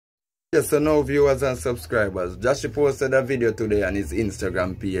Yes, so now viewers and subscribers, JAHSII posted a video today on his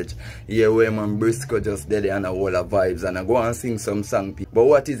Instagram page. Yeah, where man BRYSCO just did it and a whole of vibes and I go and sing some song. But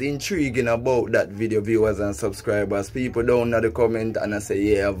what is intriguing about that video, viewers and subscribers, people down in the comment and I say,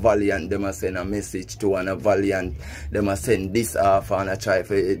 yeah, Valiant, them a send a message to and a Valiant, them a send this off and I try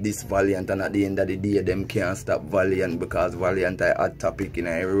for this Valiant, and at the end of the day, them can't stop Valiant because Valiant is a hot topic in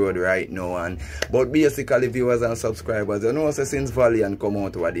a road right now. But basically, viewers and subscribers, you know, so since Valiant come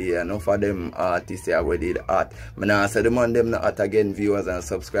out over the year, for them artists here where they hot. I now say the man them not hot again, viewers and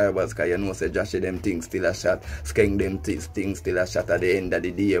subscribers, because you know say JAHSII them things still a shot, Skeng them things still a shot at the end of the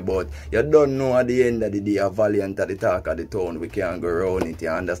day. But you don't know at the end of the day a Valiant at the talk of the town. We can't go around it, you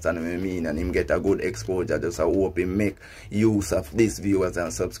understand what I mean? And him get a good exposure. Just I hope him make use of this, viewers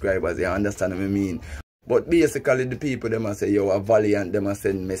and subscribers, you understand what I mean? But basically the people them a say, yo, a Valiant, them a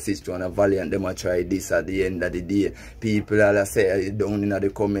send message to and a Valiant, them a try this at the end of the day. People all say down in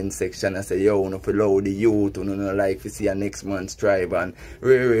the comment section, I say, yo, no follow the youth, no like to see a next man's tribe, and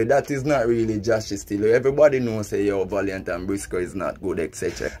really, that is not really JAHSII still. Everybody knows say, yo, Valiant and BRYSCO is not good,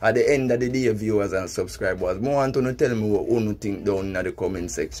 etc. At the end of the day, viewers and subscribers, I want to tell me what you think down in the comment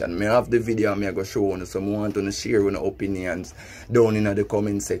section. I have the video and I go show you, so I want to share your opinions down in the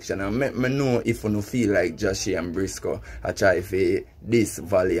comment section and let me know if you feel like JAHSII and BRYSCO I try for this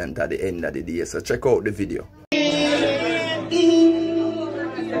Valiant at the end of the day. So check out the video. I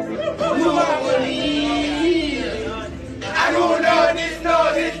don't know this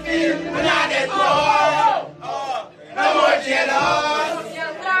feel when I get bored. No more jealous,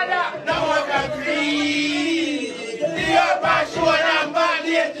 no more complete. The up and show and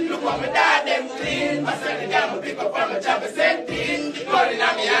bad look what my dad them clean. I said the guy will pick up from a job and calling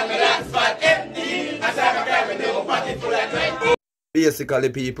at me and my last spot empty. Basically,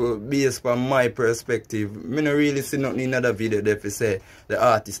 people, based on my perspective, I don't really see nothing in another video there for say the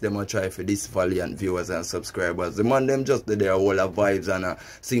artists them a try for this Valiant, viewers and subscribers. The man them just their whole of vibes and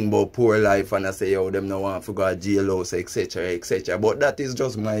sing about poor life and I say, yo, them no want to go to jailhouse, etc, etc. But that is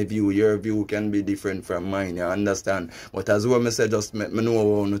just my view. Your view can be different from mine, you understand? But as well, I say, just let me know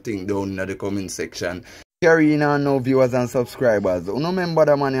what you think down in the comment section. Carrying on now, viewers and subscribers. You remember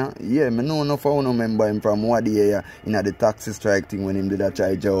that man, yeah? Yeah, I know enough of you remember him from what day in the taxi strike thing when him did a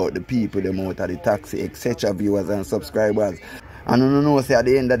try to out the people them out of the taxi, etc. viewers and subscribers. And you know, say at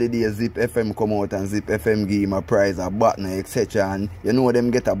the end of the day, Zip FM come out and Zip FM give him a prize, a button, etc. And you know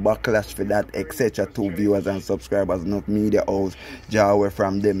them get a backlash for that, etc. to viewers and subscribers, not media house, draw away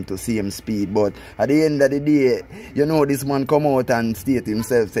from them to same speed. But at the end of the day, you know this man come out and state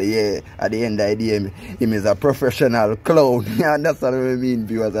himself, say, yeah, at the end of the day, him is a professional clown. And that's what I mean,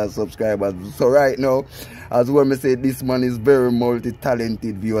 viewers and subscribers. So right now, as well me say, this man is very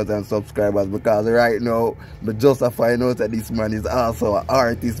multi-talented, viewers and subscribers, because right now, but just to find out that this man is also an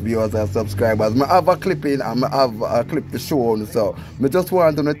artist, viewers and subscribers. I have a clip in and I have a clip to show you, so I just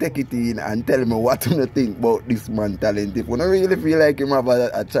want to take it in and tell me what you think about this man talent. If you don't really feel like him have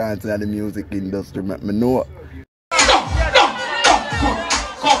a chance in the music industry, let me know.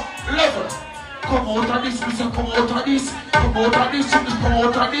 Come out of this, we say come out of this, come out of this, come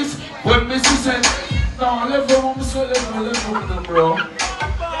out of this. When me say, no, level, level, bro.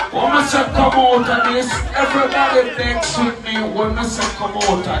 When me say come out of this, everybody next with me. When me say come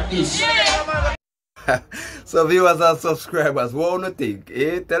out of this. So viewers and subscribers, what do you think?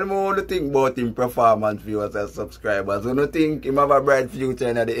 Eh? Tell me what you think about him performance, viewers and subscribers. What do you think him have a bright future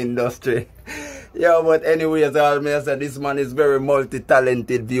in the industry? Yeah, but anyways, all me say this man is very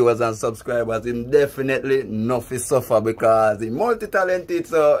multi-talented, viewers and subscribers. Him definitely not fi suffer because he multi-talented,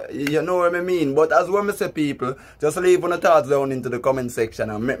 so you know what I mean. But as well me say, people, just leave your thoughts down into the comment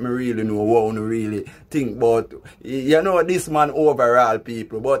section and make me really know what you really think about, you know, this man overall,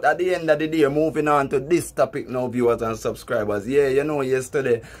 people. But at the end of the day, moving on to this topic now, viewers and subscribers. Yeah, you know,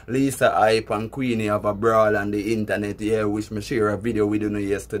 yesterday Lisa Hype and Queenie have a brawl on the internet. Yeah, which me share a video with you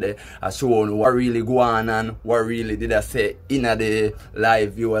yesterday. I shown what really go on and what really did I say in the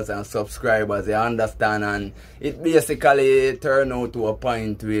live, viewers and subscribers, you understand? And it basically turned out to a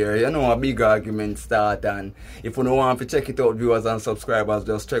point where, you know, a big argument start. And if you don't want to check it out, viewers and subscribers,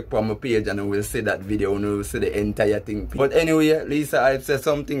 just check on my page and you will see that video and you will see the entire thing. But anyway, Lisa Hype said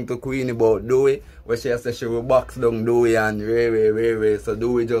something to Queenie about Dowey, where she said she will box down Dowey and Ray. So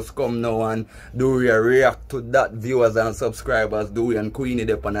Dowey just come now and Dowey react to that, viewers and subscribers. Dowey and Queenie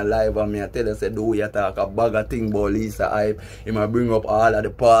up on a live, and me I tell her say Dowey attack a bag of thing about Lisa Hype. He might bring up all of the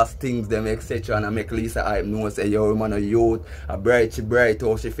past things them etc. and I make Lisa Hype know say yo man a youth, a bright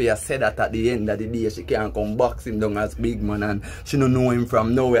how she fear said that at the end of the day she can't come box him down as big man and she don't know him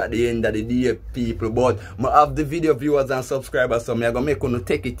from nowhere at the end of the day, people. But I have the video, viewers and subscribers, so I'm gonna make you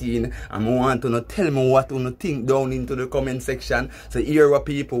take it in and I want to tell me what you think down into the comment section. So here are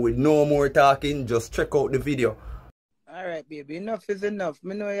people with no more talking, just check out the video. Alright baby, enough is enough.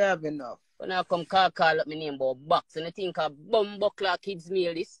 Me know you have enough. When I come call up my name about box and I think a bumbuckler kids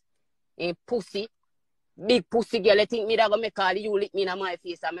meal this and pussy. Big pussy girl, I think me that gonna make all you lick me in my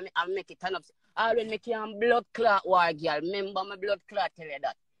face and I make it turn up. I will make you a blood clot war girl. Remember my blood clot tell you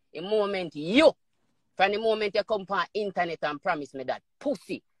that. The moment you, from the moment you come on internet and promise me that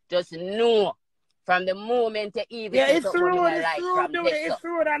pussy, just know from the moment you even it's rude, it's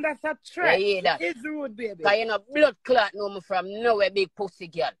rude and that's a threat. Yeah, that. It's rude, baby. Because you know blood clot know me from nowhere, big pussy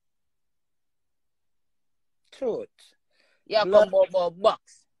girl. Truth. You come about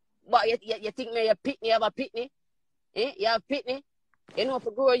box. But you think me you pitney, you have a pitney? Eh? You have pitney? You know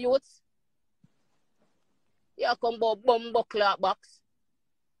for grow youths? You come about bumbo clot box.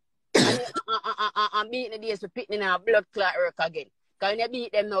 And beating the days for pitney now blood clot work again. Because when you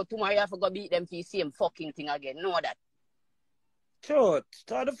beat them now, tomorrow you have to go beat them for the same fucking thing again. Know that? Truth.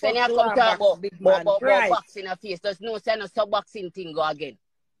 So the then you come talk about box in the face. There's no sign of sub-boxing thing go again.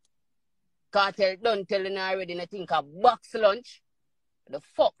 Cartel done telling already and I think a box lunch. The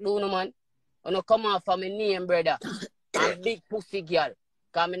fuck do no man? You know come off from my name, brother. And big pussy girl.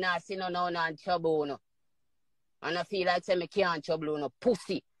 Because I not see no trouble. No. And I feel like say me can't trouble no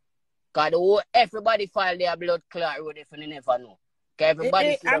pussy. Because everybody file their blood clot road if you never know. Because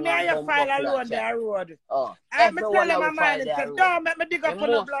everybody see them on you file alone their road. Oh. I'm telling my mind, don't make me dig up on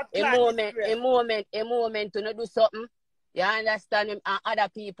the blood clot. A moment to not do something. You understand him? And other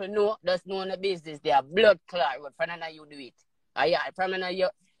people know, just know the business. They are blood clot road. From now you do it. From now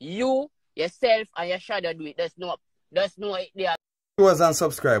you, yourself, and your shadow do it. Just know it there. Viewers and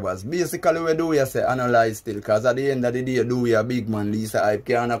subscribers, basically we do we say analyze still, because at the end of the day do we a big man. Lisa Hype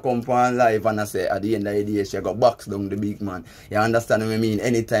can't come on live and I say at the end of the day she got box down the big man. You understand what I mean?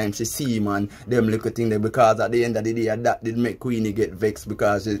 Anytime she see man, them little thing there, because at the end of the day that did make Queenie get vexed,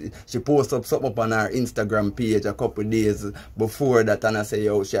 because she post up something up on her Instagram page a couple of days before that and I say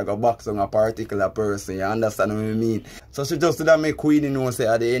yo she got box on a particular person. You understand what I mean? So she just did make Queenie know say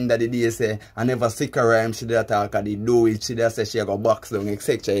at the end of the day say I never sick her rhyme, she did attack at the do it, she did say she got box down,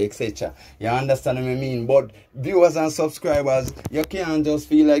 etc. You understand what I mean? But viewers and subscribers, you can't just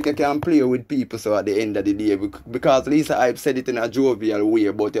feel like you can play with people so at the end of the day, because Lisa Hype said it in a jovial way,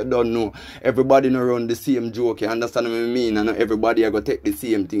 but you don't know everybody no run the same joke. You understand what I mean? And everybody are going to take the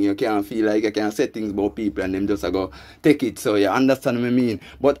same thing. You can't feel like you can say things about people and them just go take it. So you understand what I mean?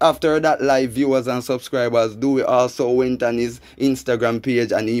 But after that live, viewers and subscribers, Dowey also went on his Instagram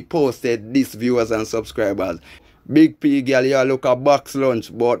page and he posted this, viewers and subscribers. Big P girl, you look a box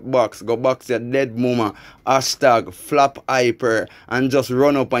lunch, but box, go box your dead mama, hashtag flap hyper, and just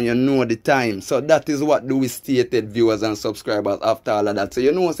run up and you know the time. So that is what Dowey stated, viewers and subscribers, after all of that. So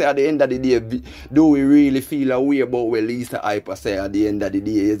you know, say at the end of the day, do we really feel a way about what Lisa Hyper say at the end of the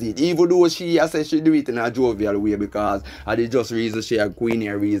day, is it? Even though she said she do it in a jovial way, because at the just reason she had Queenie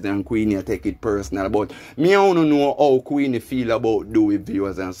a reason and Queenie take it personal. But me I don't know how Queenie feel about Dowey,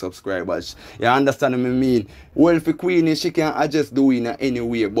 viewers and subscribers. You understand what I mean? Well, for Queenie, she can adjust Dowey in any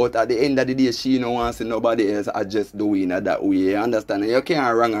way, but at the end of the day, she don't want to see nobody else adjust Dowey in that way. You understand? You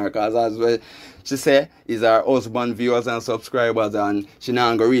can't wrong her, because as well, she say is her husband, viewers and subscribers, and she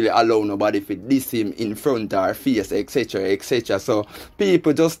not gonna really allow nobody to diss him in front of her face, etc. So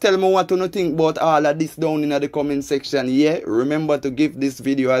people, just tell me what you think about all of this down in the comment section. Yeah, remember to give this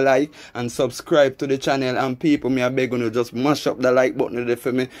video a like and subscribe to the channel, and people, me I beg you just mash up the like button there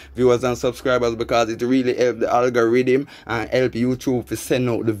for me, viewers and subscribers, because it really help the algorithm and help YouTube to send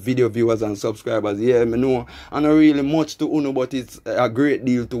out the video, viewers and subscribers. Yeah, me know I not really much to uno, but it's a great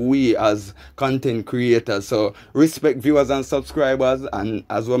deal to we as content creators. So respect, viewers and subscribers, and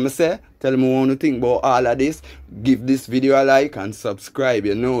as what I say, tell me what you think about all of this. Give this video a like and subscribe.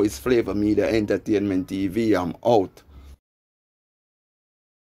 You know it's Flava Media Entertainment TV. I'm out.